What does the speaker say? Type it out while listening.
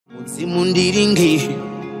Simundiringi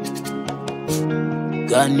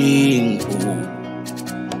Kanengo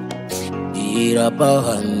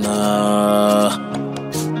Irapahana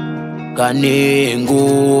Kanengo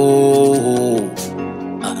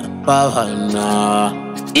Arapahana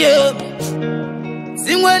Yeah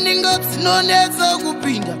Zimweni ngati zinonetsa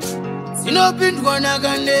kupinda Zinopindwa na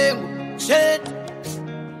Kanengo Shit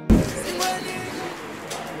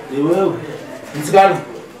Iwewe Mtsikali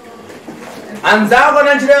Anzako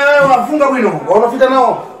na njira wafunga bwino unofita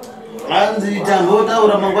nawo Anzi tambota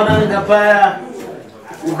uramangwana ngapaya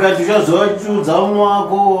ukati zvazochudza umwe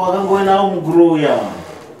wako wakangoena Mbuya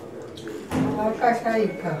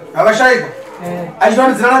akashaika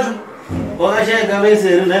achitwani zina lacho wakashaika vese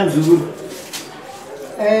here naye Mzukuru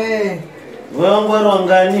wangwara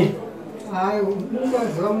ngani hayi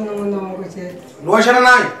ungaziwa mna wangu chete ndiwashana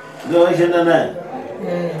naye ndiwashana naye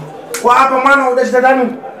kwa hapa mwana udachita tani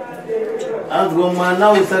Anzgo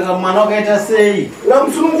mwana usaka mwana wakaita sei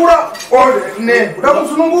udakumsunungura ne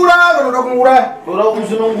udakumsunungura udakumungura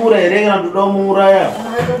udakumsunungura here kana udakumuraya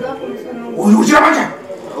uyu uchira manja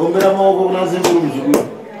ombera maoko kuna Sekuru Mzukuru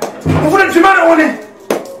ufuna tshimale one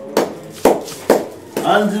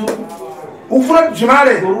Anzi ufuna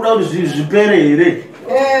tshimale uruda kuti zvipere here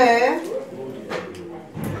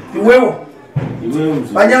iwewo Mzukuru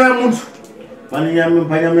panyama yemuntu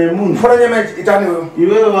panyama yemuntu ufuna nyama itani wewe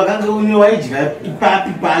iwewe wakanga une waidya ipapi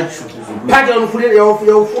pacho pata unofunira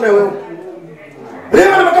yaufuna iwewe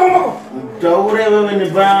reva matamu mako taure wewe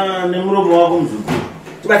nemuromo wako Mzukuru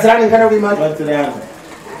tibatsirani ngana uri mali batsirani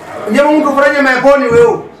nyama muntu ufuna nyama yaponi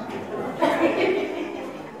wewe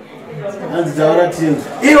Anzi taura tinzo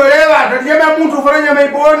iwe reva tati nyama muntu ufuna nyama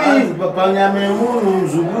iponi panyama yemunhu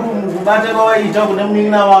Mzukuru mukubata kwawaita kune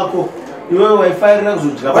munin'ina wako iwewe waifarira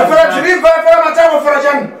kuzodya waifara chiriva waifara matamu waifara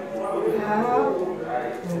chani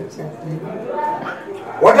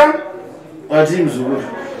watani wati Mzukuru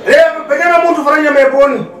reva penyama muntu ufuna nyama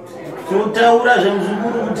iponi totaura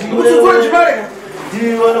zveMzukuru kuti usukura chimale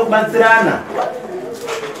tione kubatsirana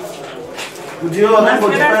kuti iwe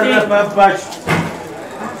wakangotifarira papacho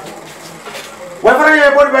waifara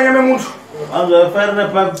nyama iponi panyama muntu anzi waifarira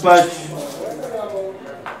papi pacho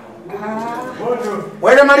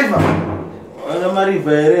waida mariva wana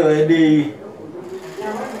mariva here waidei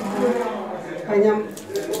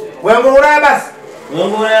wayangouraya basi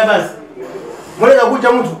wangouraya basi murega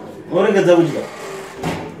kudya muntu moregedza kudya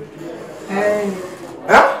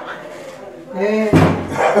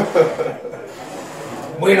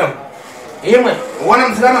bwino imwe uona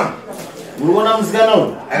musikana uri kuona musikana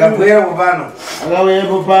uyu akabwerapo pano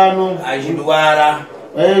akauyepo pano achindwara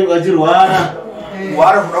achirwara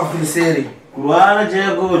wara kuda kufiliseri kurwara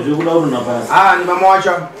chaiko zvekuda kuruna pasi ni mama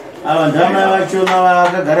wacho ava ndamai vachona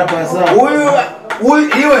vakagara pasi uyu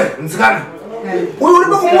iwe musikana uyu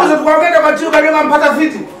uripo kumuza tukakaenda matiyo kanenga mpata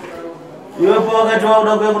fiti iwepo wakati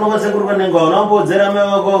wauda kuya kuno kwaSekuru Kanengo unaombodzera mai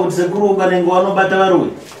vako kuti Sekuru Kanengo vanobata varuwe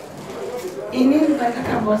inini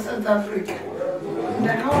pandakabva South Africa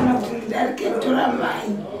ndakaona kuti ndariketora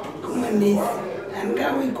mai kumanesi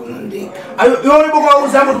handingawi kunondeka iwe uripo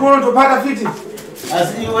kwauzambo tikunotopata fiti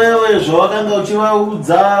asi iwewe zvawakanga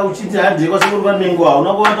uchivaudza uchiti handei kwaSekuru Kanengo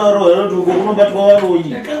hauna kuvataurawo here kuti uko kunobatwa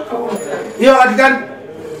varuyi iwe wakatikani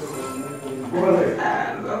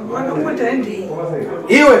vakangoti handei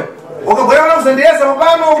iwe ukagwera kuzondiedza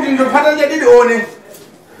mapano kuti ndopata nyadidi one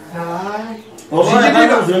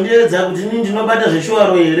uzondiedza kuti ini ndinobata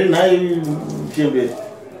zveshwaro here nhai chemberi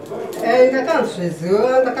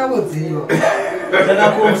ndakanzviziva ndakamudziva saka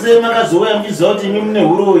komse makazouya muchiziva kuti imi mune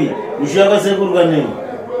huroyi mushuya kwaSekuru Kanengo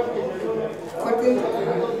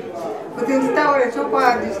kuti nditaure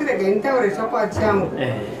chokwadi chirege nditaure chokwadi changu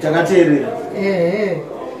takateerera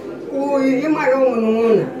uyu imwana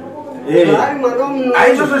womunun'una zvari mwana womunun'una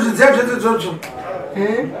aichocho zvidziva zvese izvozvo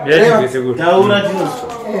taura tinoso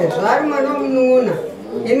zvari mwana womunun'una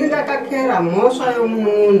ini ndakakera mhosva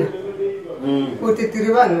yomunun'una kuti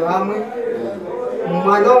tiri vanhu vamwe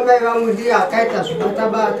mwana wamai vamudiya akaita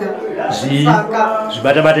zvibatabata saka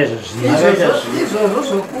zvibatabata izvozvo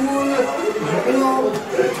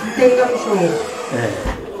zvokunotenga mushonga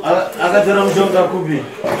akatora mushonga kupi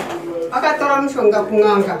akatora mushonga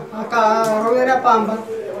kun'anga akarovera pamba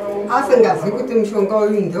asingazivi kuti mushonga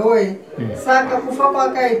uyu ndowei saka kufa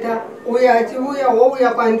kwakaita uyo achiuya wouya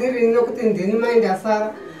kwandiri nokuti ndini mai ndasara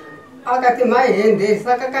akati mai hende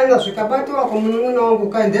saka kana zvikabatiwa kumunun'una wangu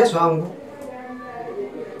kandezvangu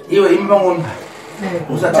iwe imba ngomba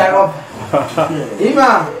usataiwa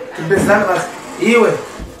ima tibezana basi iwe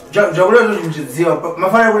zvakuda izvozvo muchidziva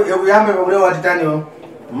mafanira kuyambe pakuda watitaniwo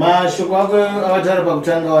mashoko ako avatara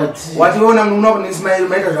pakutanga wationa munhu uno Ismail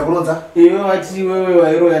maita zvakurodza iwe wati wewe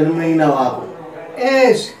Yairoya nemunaina wako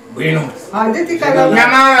bwino handiti kana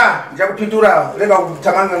nyamara ndakupindura rega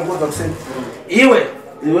kutamanga ngoza kuseni iwe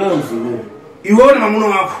mzukuru iwe mamuno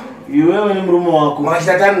wako iwewe nemurume wako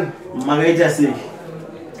makashatani makaita sei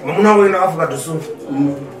mamuno wako ina Africa dosu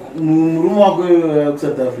murume wako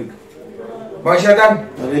kuSouth Africa makashatani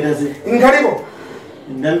makaita sei ingaribo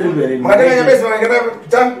ndandirimbere makatenga nyambezi makakata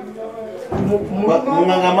kutanga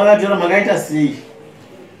munganga makatora makaita sei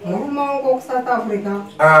murume wangu kuSouth Africa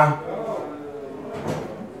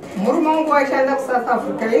murume wangu waishanda kuSouth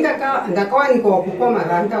Africa ndakawanikwa kupa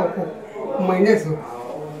maranda uko mwenezo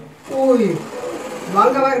uyu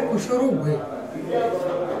vanga vari kushurugwe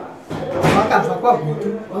vakabva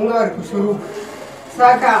kwaBhutu vanga vari kushurugwe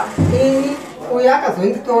saka ini uyu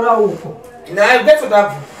akazonditora uko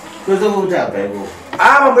ndapetsotabva kwese kuti abaivo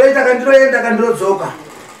mamboita kandiroenda kandirodzoka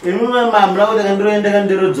imwe mamla kuti kandiroenda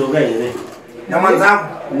kandirodzoka here namwanzako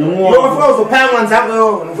wafika uzopaya mwanzako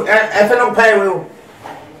yo aifanira kupaya iwewo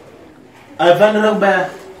aifanira kubaya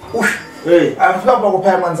afika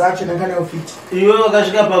pakupaya mwanzacho nengane ufiti iwe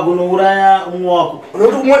wakasvika pakunouraya umwe wako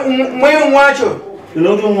nokuti mweyo umwe wacho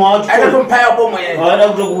inokuti umwe wacho aida kumpaya po mweya awada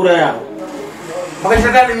kutokuuraya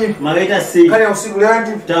makachitata nini makaita sei kane usiku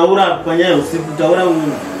lewandi taura panyaya usiku taura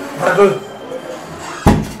unhu marato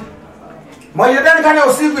makachitata kane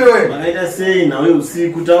usiku iwe makaita sei nawe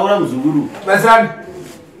usiku taura mzukuru batsirani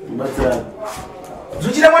batsirani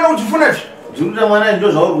zvichita mwana uchifuna zvi zvikuita mwana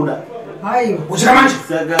ndo zvauri kuda haiwa uchita manje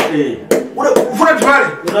saka ufuna zvimare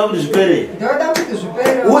uda kuti zvipere ndoda kuti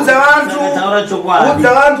zvipere udza taura chokwadi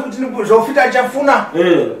udza vantu kuti zvaufita achafuna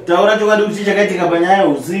taura chokwadi kuti chakaitika panyaya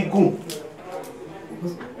usiku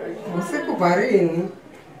usiku parini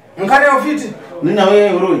nkane ufiti ninawe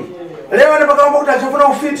Yairoya leva nepakaomba kuti achafuna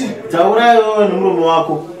ufiti taura iwewe nemurume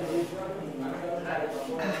wako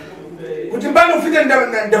kuti mbani ufite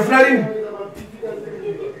ndafuna lini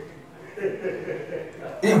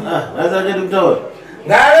asachati kutaura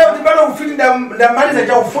ngale kuti mbani ufiti ndamaliza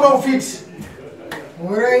chaufuna ufiti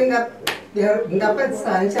urai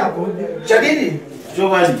ndapedzisa nichabudi chadidi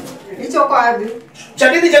chokwadi ichokwadi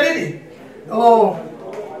chadidi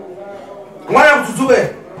mwana kutsutsube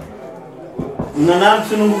mwana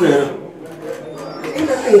akusununguka here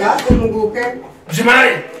indoti ngasununguke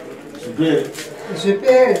zvimare zvipere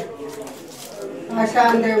zvipere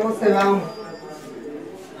ashande vose vamwe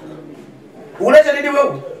una chadidi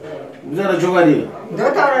wewe kutaura chokwadi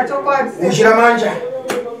ndotaura chokwadi mushira manja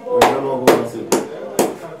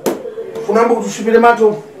funambo kuti usvipire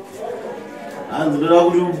mato hanzi ndoda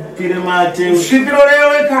kuti upire mate usvipiro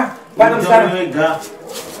reweka wega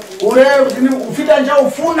ure ufita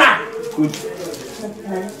nchaufuna kuti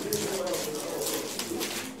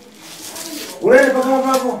urende pakama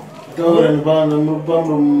pako taura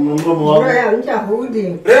nemurume wako uraya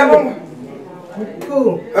nichahudi revomwe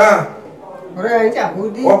uraya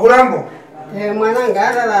nichahudi wakurambo mwana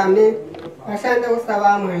ngararame ashande kusa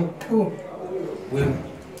vamwe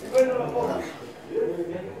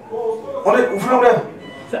ufuna kureva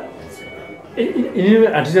ini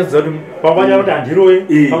handichaziva kuti pamwe vacha kuti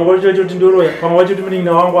handiroyi pamwe vacho kuti ndoroya pamwe vacho kuti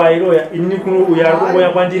munin'ina wangu airoya ini kuno uyo ari kungoya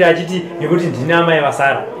kwandiri achiti nekuti ndine amai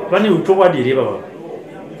vasara pane uchokwadi here papa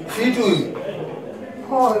fiti uyu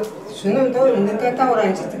zvino ndingataura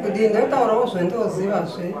ndichiti kuti ndotaurawo zvendoziva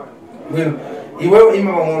zve iwewe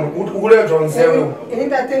ima vamwana kuti ukureva zvaunziva ini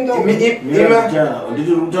ndatendoo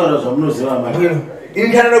nditi kutaura zvamunoziva ma ini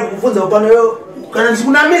ndanoda kukubvunza pano kana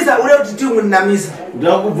ndichikunamisa ure kuti tii kundinamisa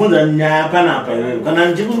ndoda kukubvunza nyaya panapa iwewe kana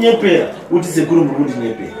ndichikunyepera uti sekuru muri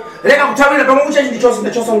kundinyepera rega kutavira pamwe uchanchi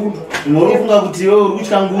ndichosa ngundu unofunga kuti iwewe uri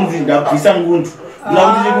kutya ngundu ndabvisa ngundu ndoda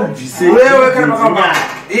kuti ndikubvise wewe kana pakama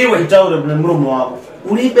iwe utaure nemuromo wako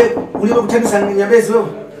uribe kutambisa nyambezi wewe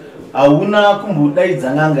hauna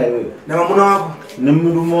kumbodaidza ng'anga iwewe namamuna wako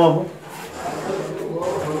nemurume wako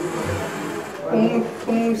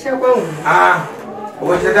kumusha kwangu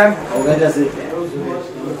ukachitandani aukaita sei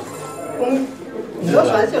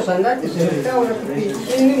ndozvacho zvandati zvenditaura kuti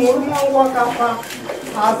ini murume wangu wakafa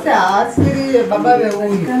asi haasiri baba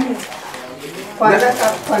veuyu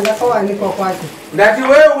pandakawanikwa kwake ndati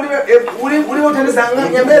wewe uribe kutambisa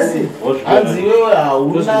nyambezi hanzi iwewe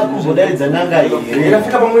hauna kumbodaidza ng'anga here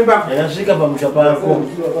yakafika pamwe pako yakasvika pamusha pako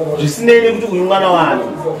zvisinei nekuti uyu mwana wanhu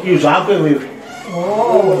iyo zvako iwewe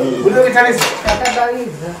uribe kutanisa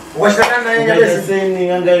takadanidza ukachitandani naye nyambezi seni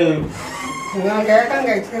ng'anga iwewe ng'anga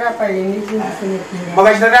yakanga ichirapa ini chindisinekira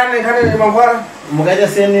makachitandani kane mangwara mukaita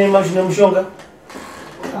seni machine mushonga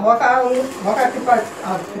wakatipa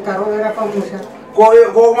tikarovera pamusha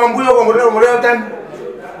komambuyo komureva utani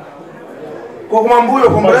Kwa Mbuya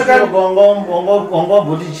kumbreka. Kongo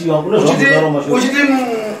boti chiwa. Uchiti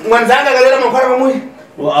mwanzanga kalera makwara pamwe.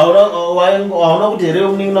 Auna kuti here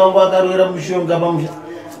munin'ina wangu akarwira mushonga pamusha.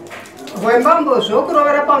 Wembambo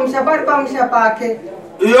zvokurovera pamusha pari pamusha pake.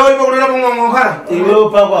 Iyo ipo kurera pamwe makwara. Iwe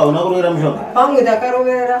pako hauna kurwira mushonga. Pamwe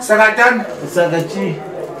ndakarovera. Saka tani. Saka chi.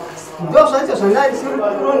 Ndo zvacho zvandandisiri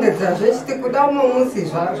kurondedza zvechiti kuda umwe musi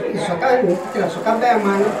zvakanikitira zvakabaya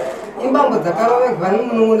mwana. Imbambo dzakaroverwa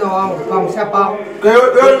nomunun'una wangu pamusha pavo.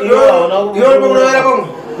 Iyo ipo kurera pamwe.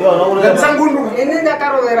 Ini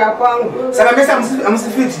ndakarovera kwangu. Saka mesa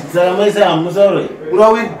amusifiti. Saka mesa amusaroi.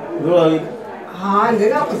 Urawini.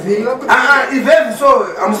 Ndina kuziva kuti. Ivevi so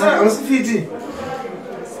amusifiti.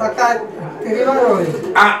 Saka tiri varoi.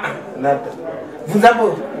 Nada.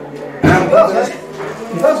 Vunzapo.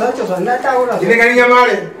 Ndo zvacho zvandataura. Ndinekaninya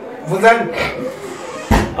mare. Vunzani.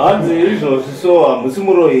 Hanzi izvozvi so hamusi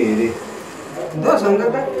muroi here. Ndo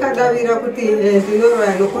zvandakadavira kuti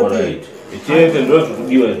ndinoroya nokuti. Ichete ndo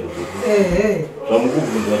zvikudiwa izvozvo.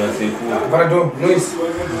 Zvamukubvunzwa nasekuru. Parado, noise.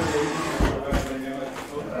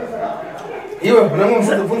 Iwe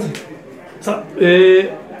unamubvunza.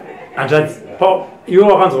 Hanzvadzi, iwe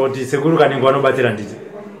wakanzwa kuti sekuru Kanengo anobatsira nditi.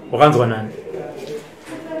 Wakanzwa nani?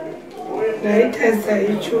 ndaitesa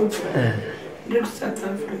ichocho ndiri South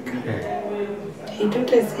Africa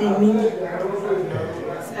nditotesa imini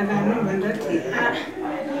saka anobva ndati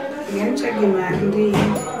nganitsvage mari ndiende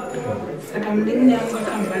saka mudimu yangu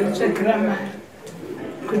akabva nditsvagira mari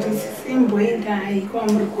kuti sisimboendai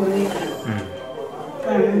kwamuri kureva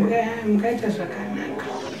pano mukaita zvakanaka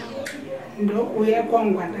ndokuuya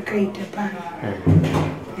kwangu andakaita pano.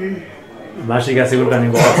 Masvika sekuru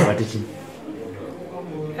Kanengo wakabva chii?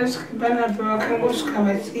 Asvika panapo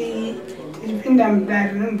vakangosvika tichipinda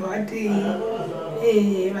mudare nobva vati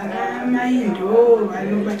vana mai ndo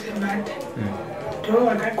vanobata-bata ndo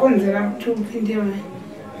vakakonzera kuti upinde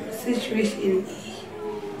situation iyi.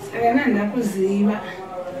 Saka nandakuziva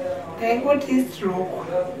ndaingoti stroke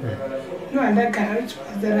ndo vandagara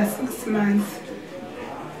kuchipatara 6 months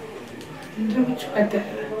ndiri kuchipatara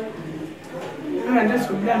ndo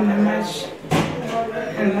vandazobuda muna machi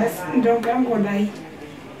anhasi ndokangodai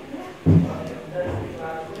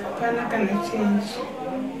hapana kana change.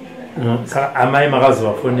 Saka amai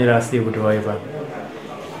makazovafonera sei kuti vaipa?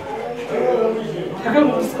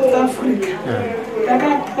 Ndakabva South Africa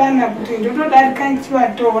ndakaplana kuti ndotodarika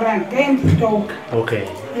ndichivatora ndaenditoka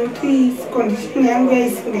nokuti condition yangu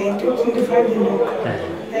yaisingaiti kuti ndifambe ndoka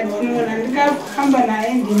ndati munhu ndikafamba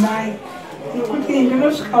naye ndimai nokuti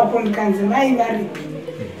ndotosvika uko ndikanzi mai varipi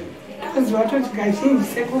ndoziva toti kazhinji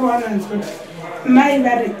sekuru vanonzoti mai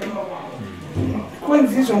varipi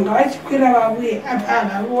kunzi zvonga vachikwira vauye apa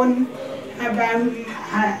havavoni apa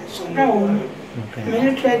zvangaoma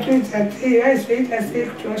mene toyatoedza tei vaizoita sei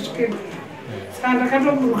kuti vasvike kuno. Saka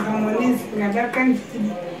ndakatoburuka monezi ngadarika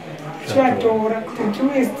ndiri ndichivatora kuti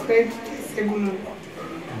tiuye straight tese kunoko.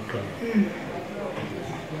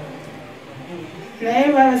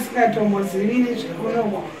 Naye vavasingatombozivi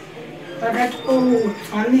nezvekunoko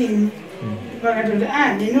vakatozwa neni vakatoti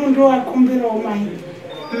neni ndovakumbirawo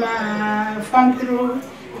mafambiro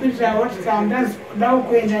kuitira kuti kana ndazodawo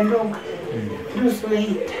kuenda ndoga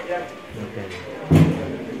ndozoenda.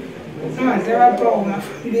 Ndavapawo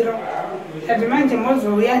mafambiro kuti manje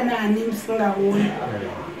mozouya nani musingaoni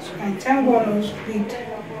saka ndichangonozvikuita.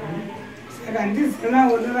 Saka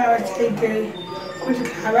ndizivawo ndovavachaite kuti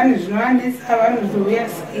kana vane zvinovanetsa vanozouya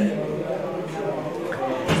sei.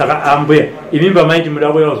 Saka Mbuya, imimba maiti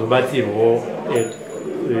muda kuuya kuzobatsirwawo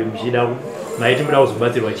muchida maiti muda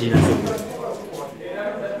kuzobatsirwa chiina sekuru?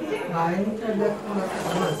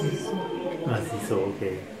 Maziso,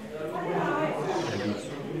 okay.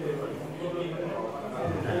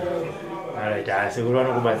 Alright, sekuru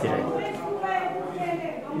vanokubatsirai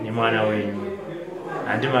nemwana wenyu.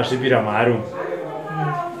 Handi masvipira mahari umu.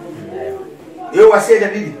 Iwe wasiya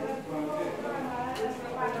jadidi?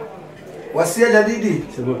 Wasiya jadidi?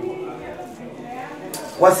 Sekuru.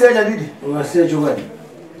 Wasiya jadidi? Wasiya chokwadi?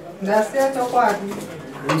 Ndasiya chokwadi.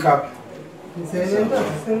 Nkapi? Nzeve ndo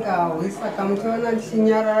dzisingawi saka muchiona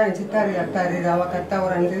ndichinyarara ndichitarira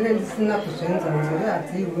vakataura ndine ndisina kuzvenza nzeve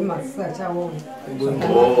hadzihwi maziso achaona.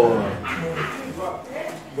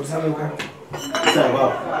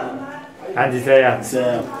 Hanzi saya.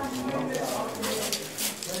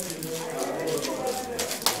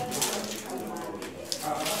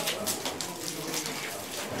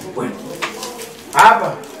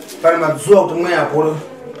 Apa pane mazuva kuti mwe yapora.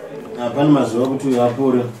 Pane mazuva kuti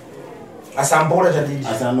yapora. Asambora jadidi.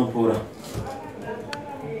 Asanopora.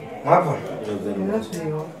 Mapa?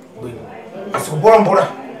 Ndinozviwa. Asikupora mbora.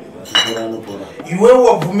 Iwe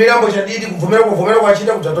wabvumira mbochadidi kuvhumira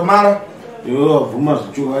kwachita kutatomara. Iwe wabvuma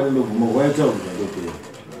zvichukari ndobvuma kwaita kuzvatopera.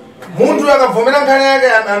 Muntu akabvumira nkhani yake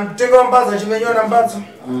amtenga mbatso chimenyona mbatso.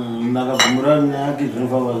 Ndakabvumira nyake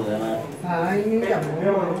zvinofamba zvakanaka.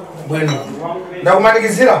 Bueno.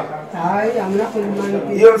 Ndakumanikizira? Hayi, amuna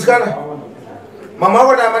kumanikizira. Iyo mtsikana. Mama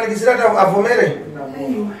wako ndamanikizira kuti avomere?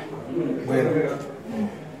 Bueno.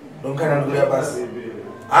 Ndonkana ndikuya basi.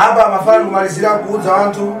 Apa mafana kumalizira kuudza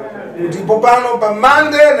vantu kuti popano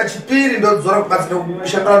pamande na chipiri ndodzora kubatsira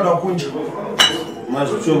kushandira vantu vakunja.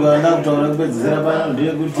 Mazvichoka ndakutaura kupedzisira pano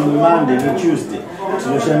ndeyekuti Monday neTuesday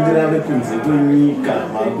tinoshandira vekunze kwenyika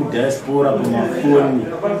kudiaspora pamafoni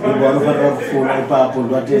ndipo vanofanira kufona ipapo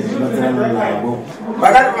ndovatezi tinodzirana navo.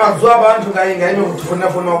 Pakati pamazuva vantu ngaime kutifonera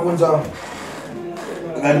vakunza.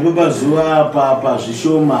 Pakati pemazuva apa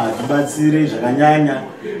zvishoma hatibatsiri zvakanyanya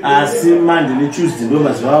asi Monday neTuesday ndo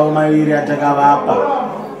mazuva avo maviri atakavapa.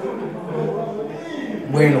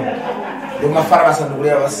 Bueno, ndo mafara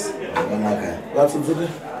vasandukuria vasi. Zvakanaka. Vatsudzuke.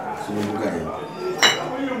 Sununguka.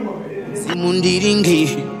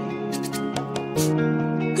 Simundiringi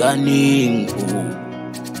Kanengo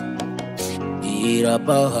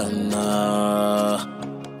irapahana